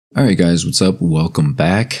Alright guys, what's up? Welcome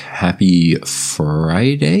back. Happy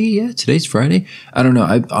Friday? Yeah, today's Friday. I don't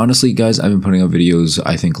know. Honestly, guys, I've been putting out videos,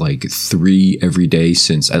 I think like 3 every day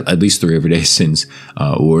since, at least 3 every day since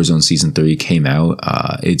Warzone Season 3 came out.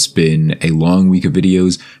 It's been a long week of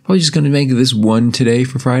videos. Probably just going to make this one today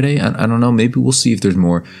for Friday. I don't know. Maybe we'll see if there's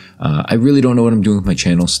more. I really don't know what I'm doing with my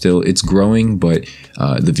channel still. It's growing, but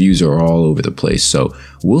the views are all over the place. So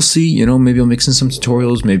we'll see. You know, maybe I'll mix in some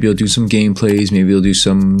tutorials. Maybe I'll do some gameplays. Maybe I'll do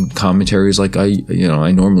some commentaries like I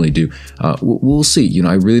normally do. We'll see. You know,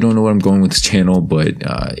 I really don't know what I'm going with this channel, but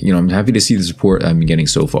I'm happy to see the support I've been getting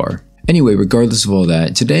so far. Anyway, regardless of all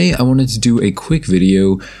that, today I wanted to do a quick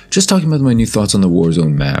video just talking about my new thoughts on the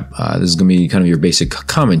Warzone map. This is going to be kind of your basic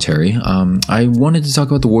commentary. I wanted to talk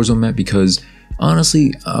about the Warzone map because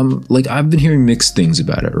honestly, I've been hearing mixed things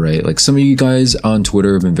about it, right? Like some of you guys on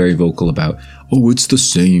Twitter have been very vocal about, oh, it's the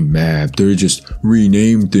same map. They're just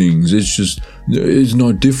renamed things. It's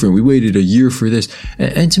not different. We waited a year for this.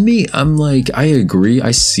 And to me, I'm like, I agree. I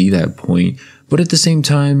see that point. But at the same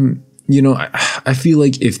time, you know, I feel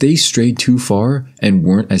like if they strayed too far and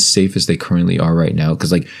weren't as safe as they currently are right now,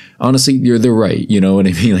 because like, honestly, they're right. You know what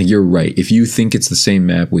I mean? Like, you're right. If you think it's the same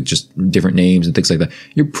map with just different names and things like that,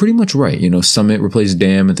 you're pretty much right. You know, Summit replaced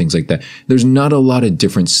Dam and things like that. There's not a lot of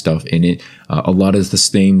different stuff in it. A lot of the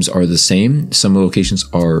names are the same. Some locations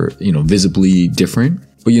are, you know, visibly different.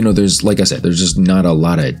 But, you know, there's, like I said, there's just not a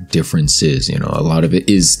lot of differences. You know, a lot of it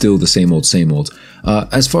is still the same old, same old.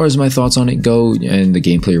 As far as my thoughts on it go, and the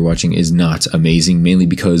gameplay you're watching is not amazing, mainly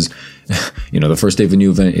because, you know, the first day of a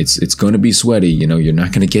new event, it's going to be sweaty. You know, you're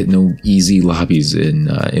not going to get no easy lobbies in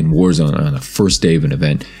Warzone on the first day of an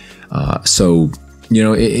event. So, you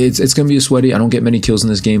know, it's going to be sweaty. I don't get many kills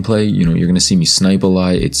in this gameplay. You know, you're going to see me snipe a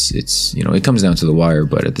lot. It's you know, it comes down to the wire,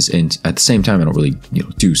 but at the same time, I don't really, you know,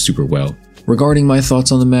 do super well. Regarding my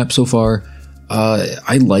thoughts on the map so far,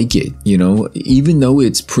 I like it, you know, even though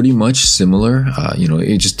it's pretty much similar, you know,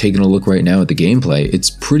 just taking a look right now at the gameplay, it's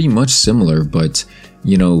pretty much similar, but,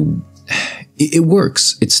 you know, it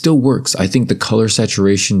works. It still works. I think the color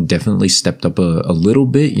saturation definitely stepped up a little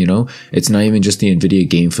bit, you know. It's not even just the NVIDIA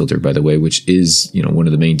game filter, by the way, which is, you know, one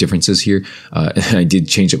of the main differences here. I did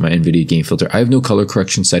change up my NVIDIA game filter. I have no color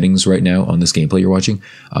correction settings right now on this gameplay you're watching.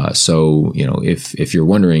 So, you know, if you're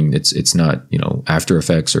wondering, it's not, you know, After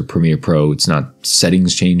Effects or Premiere Pro. It's not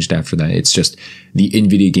settings changed after that. It's just the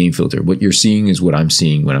NVIDIA game filter. What you're seeing is what I'm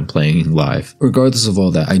seeing when I'm playing live. Regardless of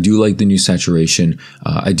all that, I do like the new saturation.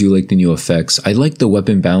 I do like the new effects. I like the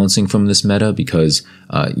weapon balancing from this meta because,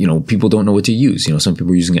 you know, people don't know what to use. You know, some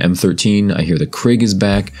people are using M13. I hear the Krig is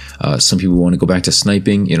back. Some people want to go back to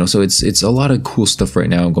sniping, you know, so it's a lot of cool stuff right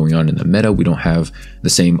now going on in the meta. We don't have the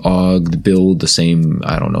same AUG, the build, the same,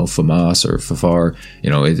 I don't know, FAMAS or FAFAR. You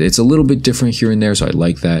know, it's a little bit different here and there, so I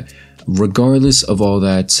like that. Regardless of all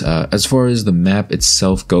that, as far as the map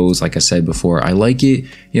itself goes, like I said before, I like it.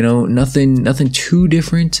 You know, nothing too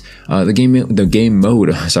different. The game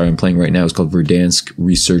mode, sorry, I'm playing right now is called Verdansk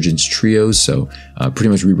Resurgence Trios, so pretty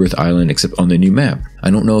much Rebirth Island except on the new map. I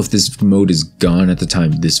don't know if this mode is gone at the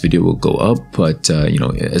time this video will go up, but you know,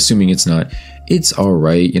 assuming it's not, it's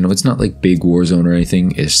alright. You know, it's not like big Warzone or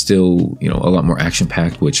anything. It's still, you know, a lot more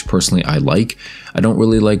action-packed, which personally I like. I don't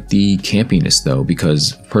really like the campiness though,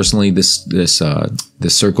 because personally this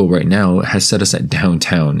circle right now has set us at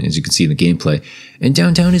downtown, as you can see in the gameplay, and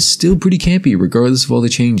downtown is still pretty campy regardless of all the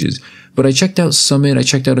changes. But I checked out Summit, I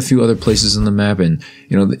checked out a few other places on the map, and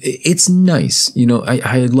you know, it's nice. You know,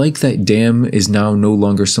 I like that Dam is now no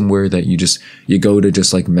longer somewhere that you go to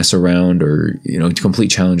just like mess around or, you know, to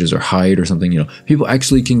complete challenges or hide or something. You know, people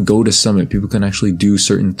actually can go to Summit. People can actually do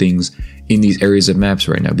certain things in these areas of maps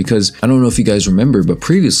right now, because I don't know if you guys remember, but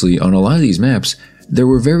previously on a lot of these maps, there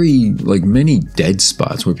were very, like, many dead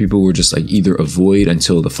spots where people were just like either avoid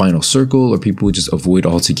until the final circle, or people would just avoid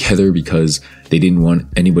altogether because they didn't want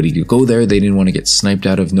anybody to go there. They didn't want to get sniped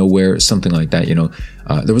out of nowhere, something like that. You know,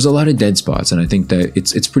 there was a lot of dead spots, and I think that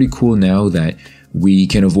it's pretty cool now that we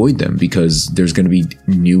can avoid them because there's going to be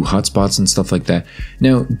new hotspots and stuff like that.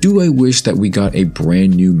 Now, do I wish that we got a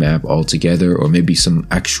brand new map altogether, or maybe some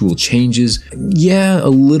actual changes? Yeah, a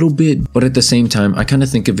little bit, but at the same time, I kind of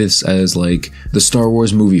think of this as like the Star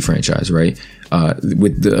Wars movie franchise, right?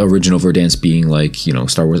 With the original Verdansk being like, you know,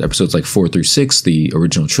 Star Wars episodes like 4 through 6, the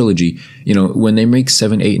original trilogy. You know, when they make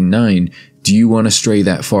 7, 8, and 9, do you want to stray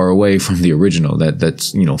that far away from the original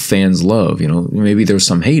that's, you know, fans love? You know, maybe there's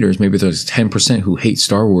some haters, maybe there's 10% who hate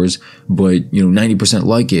Star Wars, but, you know, 90%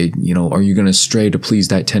 like it. You know, are you going to stray to please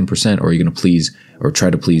that 10%, or are you going to please or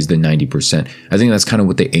try to please the 90%? I think that's kind of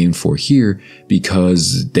what they aimed for here,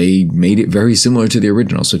 because they made it very similar to the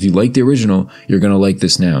original. So if you like the original, you're going to like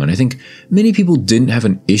this now. And I think many people didn't have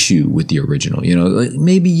an issue with the original. You know, like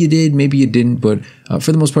maybe you did, maybe you didn't, but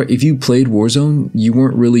for the most part, if you played Warzone, you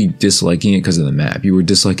weren't really disliking it because of the map. You were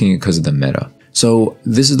disliking it because of the meta. So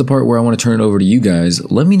this is the part where I want to turn it over to you guys.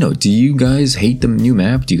 Let me know, do you guys hate the new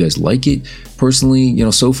map? Do you guys like it? Personally, you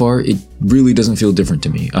know, so far, it really doesn't feel different to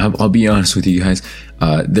me. I'll be honest with you guys.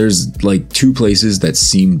 There's like 2 places that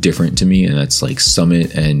seem different to me, and that's like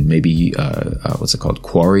Summit and maybe, what's it called?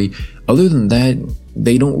 Quarry. Other than that,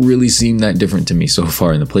 they don't really seem that different to me so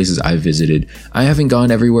far in the places I've visited. I haven't gone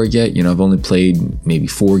everywhere yet. You know, I've only played maybe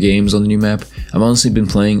 4 games on the new map. I've honestly been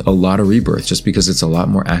playing a lot of Rebirth just because it's a lot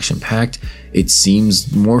more action-packed. It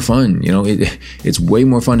seems more fun. You know, it's way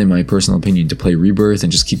more fun in my personal opinion to play Rebirth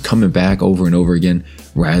and just keep coming back over and over again,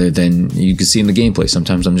 rather than you can see in the gameplay.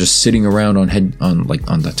 Sometimes I'm just sitting around on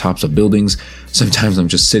the tops of buildings. Sometimes I'm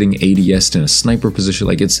just sitting ADS'd in a sniper position.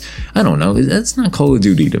 Like, it's, I don't know, that's not Call of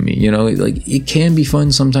Duty to me. You know, like, it can be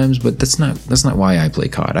fun sometimes, but that's not why I play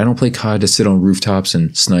COD. I don't play COD to sit on rooftops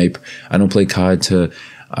and snipe. I don't play COD to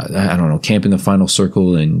I don't know, camp in the final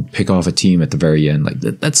circle and pick off a team at the very end. Like,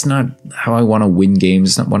 that's not how I want to win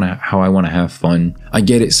games. It's not how I want to have fun. I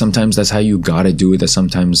get it. Sometimes that's how you gotta do it. That's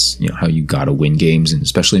sometimes, you know, how you gotta win games, and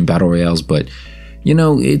especially in battle royales. But, you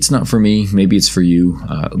know, it's not for me. Maybe it's for you.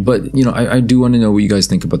 But, you know, I do want to know what you guys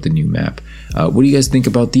think about the new map. What do you guys think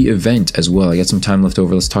about the event as well? I got some time left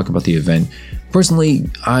over. Let's talk about the event. Personally,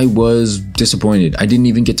 I was disappointed. I didn't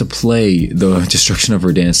even get to play the Destruction of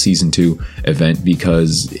Verdansk Season 2 event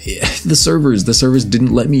because the servers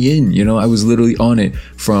didn't let me in. You know, I was literally on it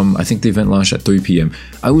from, I think the event launched at 3 p.m.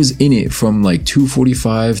 I was in it from like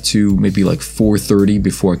 2:45 to maybe like 4:30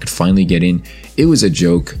 before I could finally get in. It was a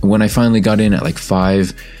joke. When I finally got in at like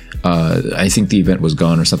 5, I think the event was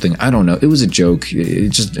gone or something. I don't know. It was a joke.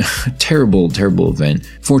 It's just a terrible event.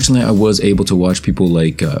 Fortunately, I was able to watch people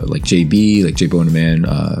like JB, like J-Bone-Man.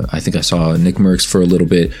 I think I saw Nick Merckx for a little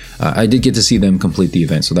bit. I did get to see them complete the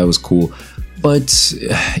event, so that was cool. But,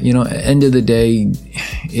 you know, at the end of the day,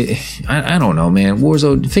 I don't know, man.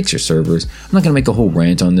 Warzone, fix your servers. I'm not going to make a whole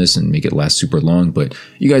rant on this and make it last super long, but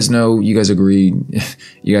you guys know, you guys agree,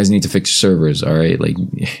 you guys need to fix your servers, all right? Like,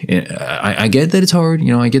 I get that it's hard.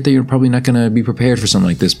 You know, I get that you're probably not going to be prepared for something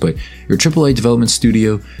like this, but you're a AAA development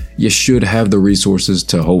studio. You should have the resources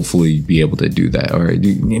to hopefully be able to do that, all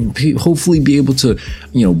right? Hopefully be able to,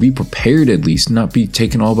 you know, be prepared at least, not be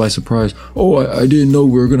taken all by surprise. Oh, I didn't know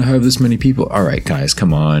we were going to have this many people. All right, guys,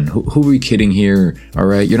 come on. Who are we kidding here? All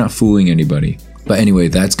right, you're not fooling anybody. But anyway,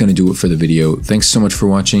 that's going to do it for the video. Thanks so much for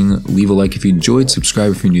watching. Leave a like if you enjoyed,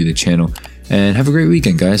 subscribe if you're new to the channel, and have a great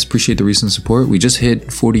weekend, guys. Appreciate the recent support. We just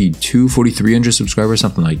hit 4,300 subscribers,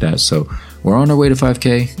 something like that. So we're on our way to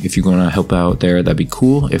 5K. If you're going to help out there, that'd be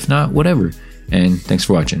cool. If not, whatever. And thanks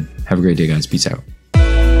for watching. Have a great day, guys. Peace out.